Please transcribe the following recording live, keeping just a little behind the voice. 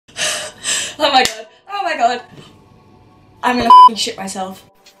Oh my god. Oh my god. I'm gonna f***ing shit myself.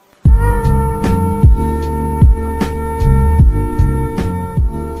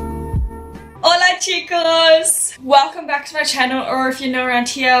 Hola chicos! Welcome back to my channel, or if you're new around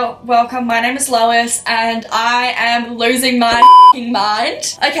here, welcome. My name is Lois and I am losing my f***ing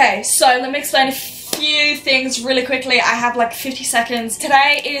mind. Okay, so let me explain a few things really quickly. I have like 50 seconds.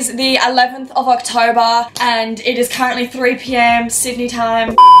 Today is the 11th of October and it is currently 3 PM Sydney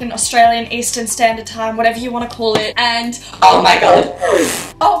time, in Australian Eastern Standard Time, whatever you want to call it. And oh my god,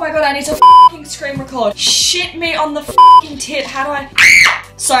 I need to f***ing screen record. Shit me on the f***ing tit. How do I?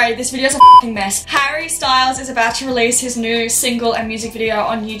 Sorry, this video is a f***ing mess. Harry Styles is about to release his new single and music video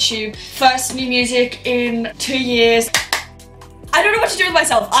on YouTube. First new music in 2 years. I don't know what to do with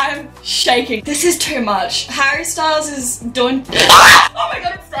myself. I'm shaking. This is too much. Harry Styles is doing... Oh my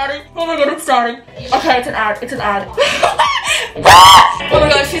god, it's starting. Oh my god, it's starting. Okay, it's an ad. It's an ad. Oh my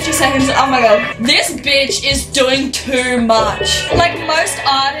god, 50 seconds. Oh my god. This bitch is doing too much. Like, most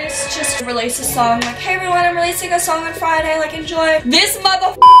artists just release a song like, hey everyone, I'm releasing a song on Friday, like, enjoy. This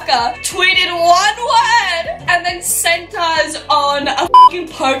motherfucker tweeted one word and then sent us on a fucking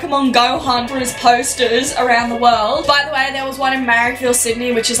Pokemon Go hunt for his posters around the world. By the way, there was one in Marrickville,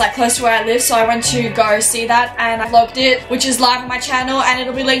 Sydney, which is like close to where I live, so I went to go see that and I vlogged it, which is live on my channel and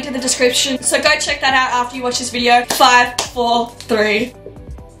it'll be linked in the description, so go check that out after you watch this video. 5, 4, 3.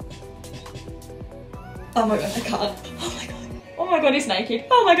 Oh my god, I can't. Oh my god. Oh my god, he's naked.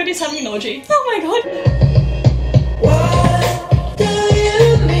 Oh my god, he's having an orgy. Oh my god. What do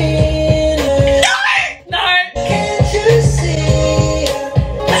you mean? No! No! Can't you see?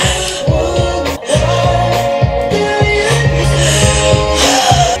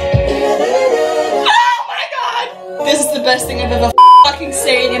 This is the best thing I've ever fucking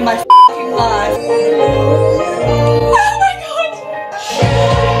seen in my fucking life. Oh my god!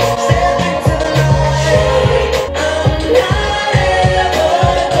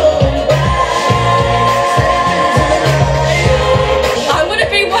 I want to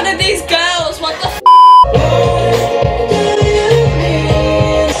be one of these girls. What the f?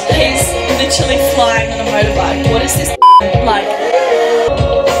 He's literally flying on a motorbike. What is this like?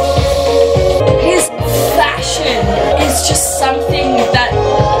 It's just something that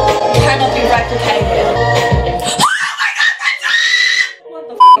cannot be replicated. Oh my god, what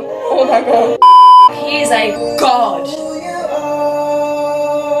the f? Oh my god. He is a god.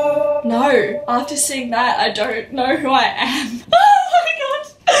 No, after seeing that, I don't know who I am. Oh my god.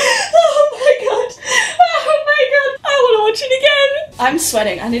 Oh my god. Oh my god. I want to watch it again. I'm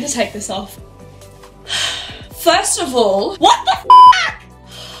sweating. I need to take this off. First of all, what the f?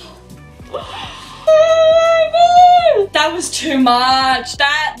 That was too much.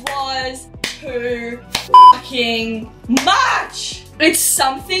 That was too fucking much. It's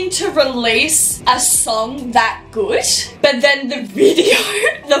something to release a song that good, but then the video,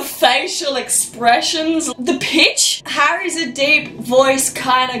 the facial expressions, the pitch. Harry's a deep voice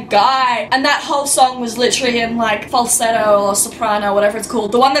kind of guy, and that whole song was literally in like falsetto or soprano, whatever it's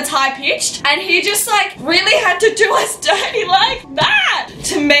called, the one that's high pitched, and he just like really had to do us dirty like that.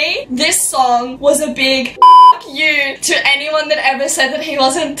 To me, this song was a big you to anyone that ever said that he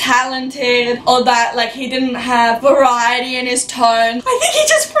wasn't talented or that like he didn't have variety in his tone. I think he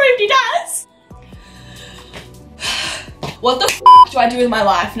just proved he does. What the f do I do with my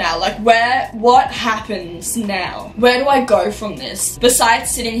life now? Like, what happens now? Where do I go from this?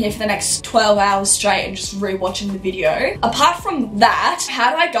 Besides sitting here for the next 12 hours straight and just rewatching the video. Apart from that, how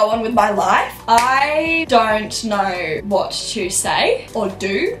do I go on with my life? I don't know what to say or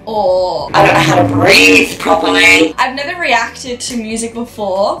do, or I don't know how to breathe properly. I've never reacted to music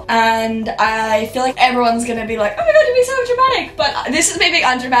before and I feel like everyone's gonna be like, oh my god, you're being so dramatic. But this is me being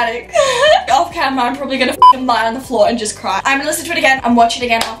undramatic. Off camera, I'm probably gonna f***ing lie on the floor and just cry. I'm gonna listen to it again and watch it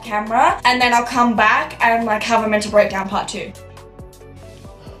again off camera, and then I'll come back and like have a mental breakdown part 2.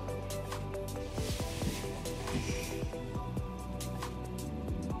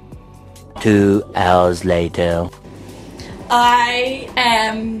 Two hours later. I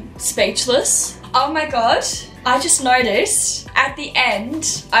am speechless. Oh my god. I just noticed at the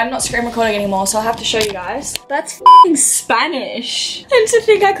end, I'm not screen recording anymore, so I'll have to show you guys. That's f***ing Spanish. And to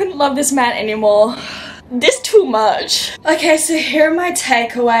think I couldn't love this man anymore. This too much. Okay, so here are my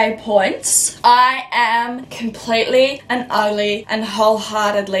takeaway points. I am completely and utterly and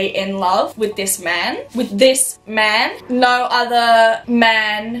wholeheartedly in love with this man. No other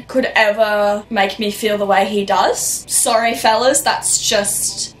man could ever make me feel the way he does. Sorry fellas, that's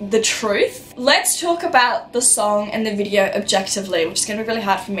just the truth. Let's talk about the song and the video objectively, which is going to be really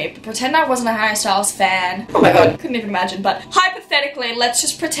hard for me, but pretend I wasn't a Harry Styles fan. Oh my god, couldn't even imagine, but hypothetically, let's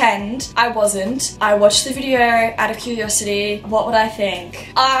just pretend I wasn't. I watched the video out of curiosity. What would I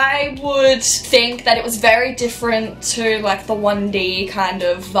think? I would think that it was very different to like the 1D kind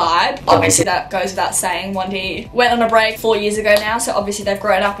of vibe. Obviously that goes without saying. 1D went on a break 4 years ago now, so obviously they've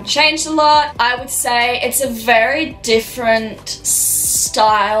grown up and changed a lot. I would say it's a very different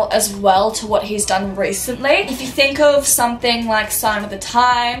style as well to what he's done recently. If you think of something like Sign of the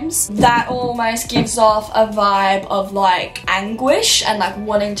Times, that almost gives off a vibe of like anguish and like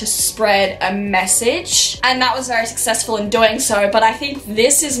wanting to spread a message, and that was very successful in doing so. But I think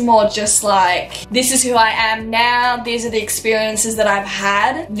this is more just like, this is who I am now, these are the experiences that I've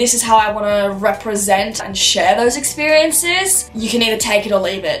had, this is how I want to represent and share those experiences. You can either take it or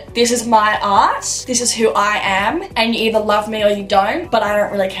leave it. This is my art, this is who I am, and you either love me or you don't, but I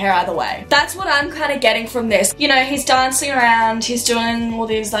don't really care either way. That's what I'm kind of getting from this. You know, he's dancing around, he's doing all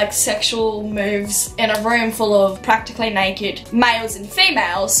these like sexual moves in a room full of practically naked males and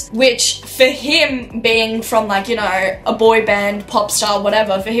females, which for him, being from like, you know, a boy band, pop star,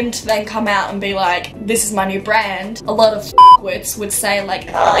 whatever, for him to then come out and be like, this is my new brand, a lot of f***wits would say like,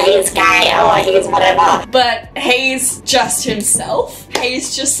 oh, he's gay, oh, he's whatever. But he's just himself.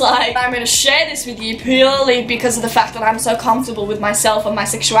 He's just like, I'm gonna share this with you purely because of the fact that I'm so comfortable with myself and my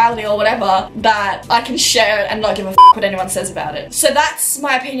sexuality or whatever, that I can share it and not give a f*** what anyone says about it. So that's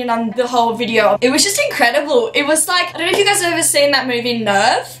my opinion on the whole video. It was just incredible. It was like, I don't know if you guys have ever seen that movie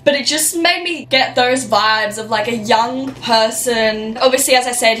Nerve, but it just made me get those vibes of like a young person. Obviously, as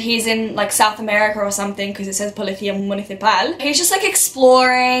I said, he's in like South America or something because it says Policía Municipal. He's just like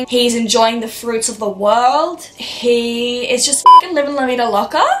exploring, he's enjoying the fruits of the world. He is just fucking living la vida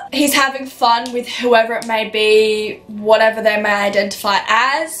loca. He's having fun with whoever it may be, whatever they may identify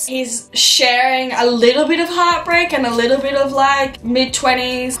as. He's sharing a little bit of heartbreak and a little bit of like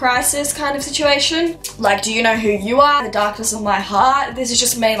mid-20s crisis kind of situation. Like, do you know who you are? The darkness of my heart. This is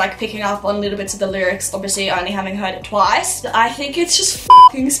just me like picking up on little bits of the lyrics, obviously only having heard it twice. I think it's just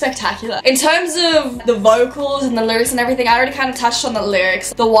fucking spectacular. In terms of the vocals and the lyrics and everything, I already kind of touched on the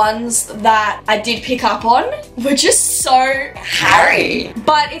lyrics. The ones that I did pick up on were just so Harry.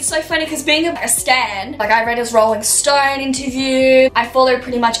 But it's so funny because being a stan, like I read his Rolling Stone interview, I follow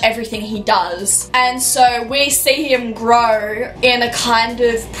pretty much everything he does. And so we see him grow in a kind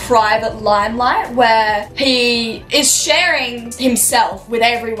of private limelight where he is sharing himself with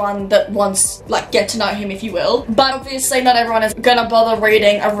everyone that wants, like, get to know him, if you will. But obviously not everyone is gonna bother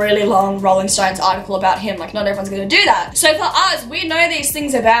reading a really long Rolling Stones article about him. Like, not everyone's gonna do that. So for us, we know these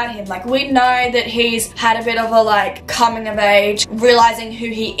things about him. Like, we know that he's had a bit of a like coming of age, realizing who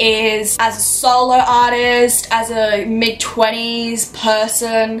he is as a solo artist, as a mid-20s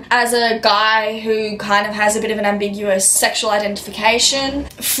person, as a guy who kind of has a bit of an ambiguous sexual identification.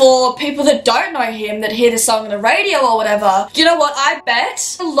 For people that don't know him, that hear the song on the radio or whatever, you know what, I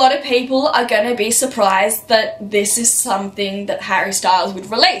bet a lot of people are gonna be surprised that this is something that Harry Styles would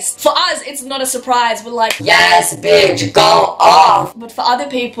release. For us, it's not a surprise. We're like, yes bitch, go off. But for other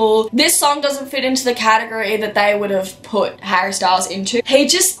people, this song doesn't fit into the category that they would have put Harry Styles into. He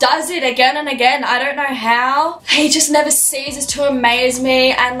just does it again and again. I don't know how. He just never ceases to amaze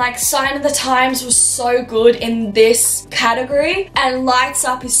me, and like Sign of the Times was so good in this category, and Lights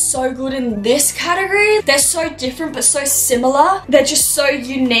Up is so good in this category. They're so different but so similar. They're just so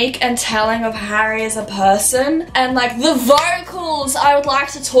unique and telling of Harry as a person. And like the vocals, I would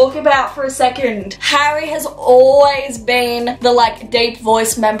like to talk about for a second. Harry has always been the like deep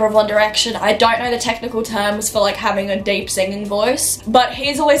voice member of One Direction. I don't know the technical terms for like having a deep singing voice, but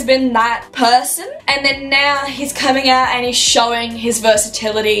he's always been that person. And then now he's coming out and he's showing his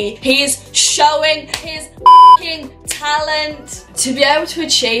versatility. He's showing his fucking talent. To be able to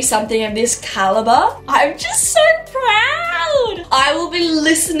achieve something of this caliber, I'm just so proud. I will be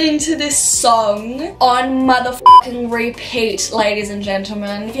listening to this song on motherfucking repeat, ladies and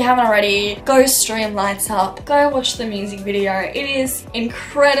gentlemen. If you haven't already, go stream Lights Up. Go watch the music video. It is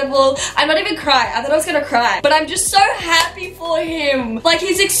incredible. I'm not even crying. I thought I was gonna cry, but I'm just so happy for him. Like,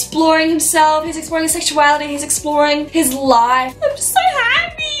 he's exploring himself, he's exploring his sexuality, he's exploring his life. I'm just so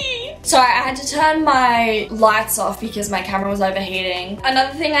happy. Sorry, I had to turn my lights off because my camera was overheating.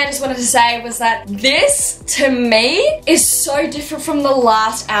 Another thing I just wanted to say was that this, to me, is so different from the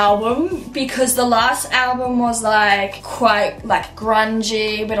last album, because the last album was like quite like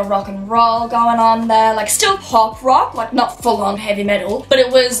grungy, bit of rock and roll going on there, like still pop rock, like not full on heavy metal, but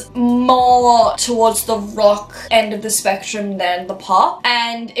it was more towards the rock end of the spectrum than the pop,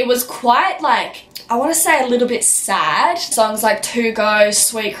 and it was quite like, I want to say a little bit sad. Songs like To Go,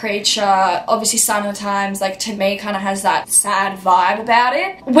 Sweet Creature, obviously Sign of the Times, like to me kind of has that sad vibe about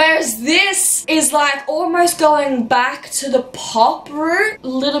it. Whereas this is like almost going back to the pop route.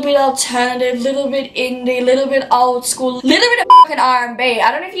 Little bit alternative, little bit indie, little bit old school, little bit of fucking R&B.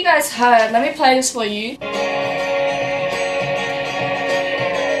 I don't know if you guys heard. Let me play this for you.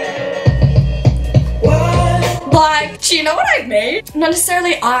 Like, do you know what I mean? Not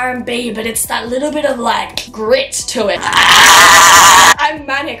necessarily R&B, but it's that little bit of like grit to it. I'm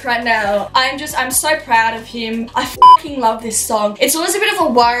manic right now. I'm so proud of him. I fucking love this song. It's always a bit of a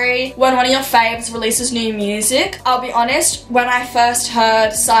worry when one of your faves releases new music. I'll be honest, when I first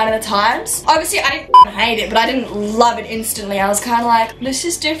heard Sign of the Times, obviously I didn't hate it, but I didn't love it instantly. I was kind of like, this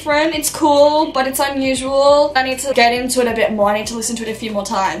is different, it's cool, but it's unusual. I need to get into it a bit more. I need to listen to it a few more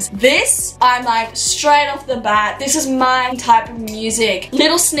times. This, I'm like, straight off the bat, this is my type of music.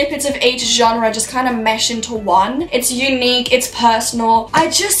 Little snippets of each genre just kind of mesh into one. It's unique, it's personal.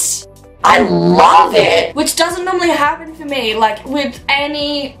 I love it! Which doesn't normally happen for me, like with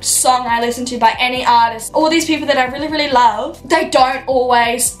any song I listen to by any artist. All these people that I really, really love, they don't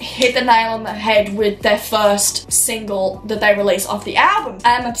always hit the nail on the head with their first single that they release off the album.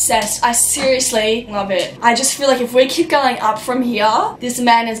 I'm obsessed. I seriously love it. I just feel like if we keep going up from here, this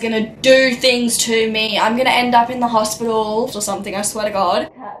man is gonna do things to me. I'm gonna end up in the hospital or something, I swear to God.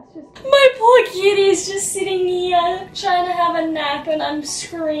 My poor kitty is just sitting here trying to have a nap and I'm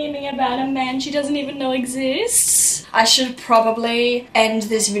screaming about a man she doesn't even know exists. I should probably end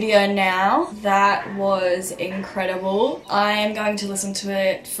this video now. That was incredible. I am going to listen to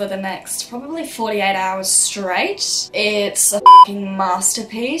it for the next probably 48 hours straight. It's a fucking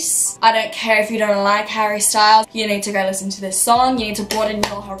masterpiece. I don't care if you don't like Harry Styles. You need to go listen to this song. You need to broaden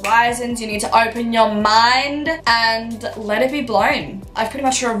your horizons. You need to open your mind and let it be blown. I've pretty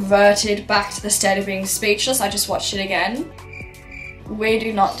much reverted back to the state of being speechless. I just watched it again. We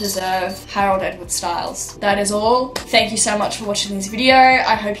do not deserve Harold Edward Styles. That is all. Thank you so much for watching this video.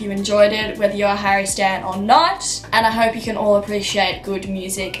 I hope you enjoyed it, whether you're a Harry stan or not. And I hope you can all appreciate good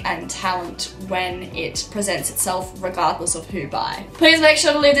music and talent when it presents itself, regardless of who by. Please make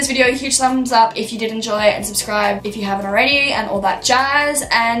sure to leave this video a huge thumbs up if you did enjoy it, and subscribe if you haven't already, and all that jazz.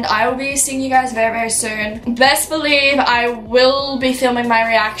 And I will be seeing you guys very, very soon. Best believe I will be filming my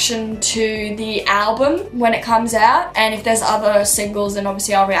reaction to the album when it comes out. And if there's other singles, then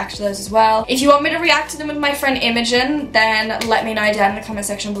obviously I'll react to those as well. If you want me to react to them with my friend Imogen, then let me know down in the comment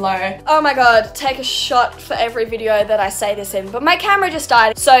section below. Oh my god, take a shot for every video that I say this in, but my camera just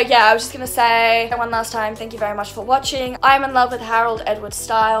died. So yeah, I was just gonna say one last time, thank you very much for watching. I'm in love with Harold Edward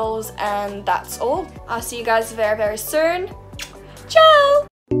Styles, and that's all. I'll see you guys very, very soon. Ciao!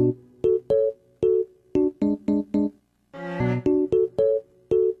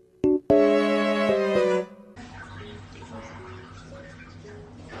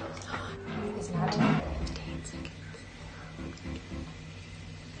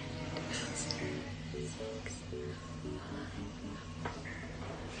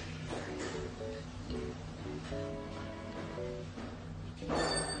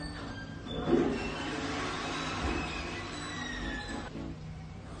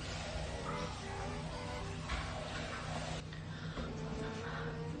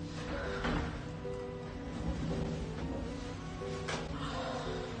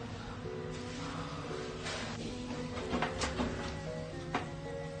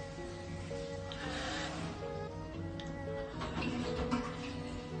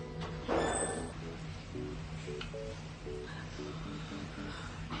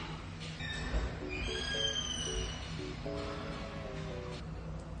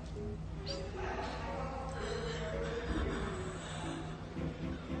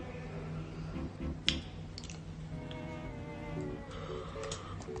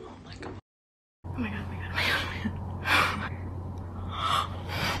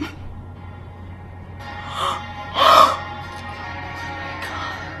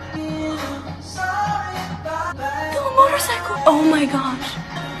 Oh my gosh.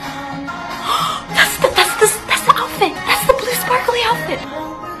 That's the outfit. That's the blue sparkly outfit.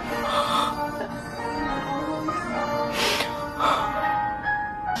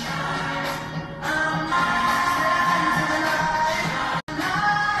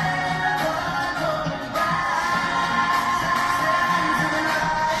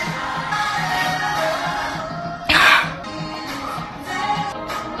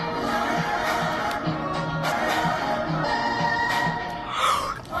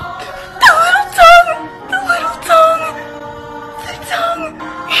 The little tongue. The tongue.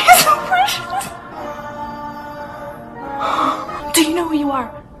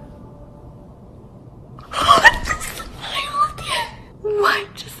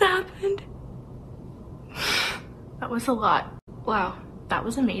 What just happened? That was a lot. Wow, that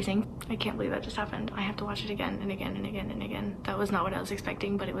was amazing. I can't believe that just happened. I have to watch it again and again and again and again. That was not what I was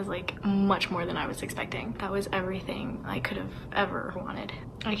expecting, but it was like much more than I was expecting. That was everything I could have ever wanted.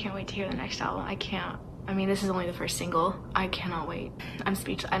 I can't wait to hear the next album. I mean, this is only the first single. I cannot wait. I'm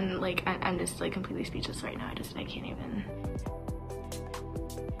speechless. I'm just like completely speechless right now. I can't even.